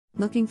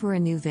Looking for a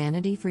new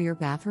vanity for your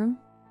bathroom?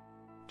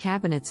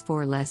 Cabinets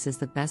for Less is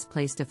the best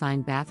place to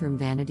find bathroom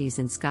vanities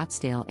in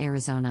Scottsdale,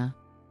 Arizona.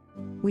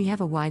 We have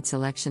a wide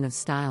selection of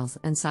styles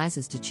and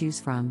sizes to choose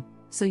from,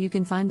 so you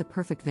can find the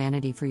perfect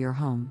vanity for your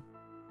home.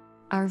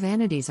 Our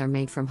vanities are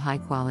made from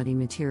high-quality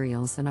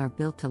materials and are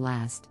built to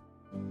last.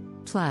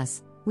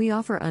 Plus, we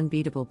offer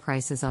unbeatable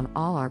prices on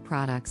all our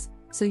products,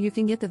 so you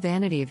can get the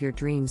vanity of your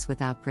dreams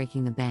without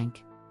breaking the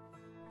bank.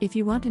 If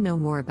you want to know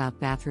more about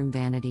bathroom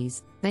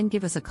vanities, then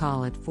give us a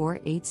call at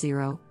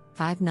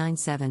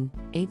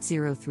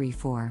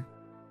 480-597-8034.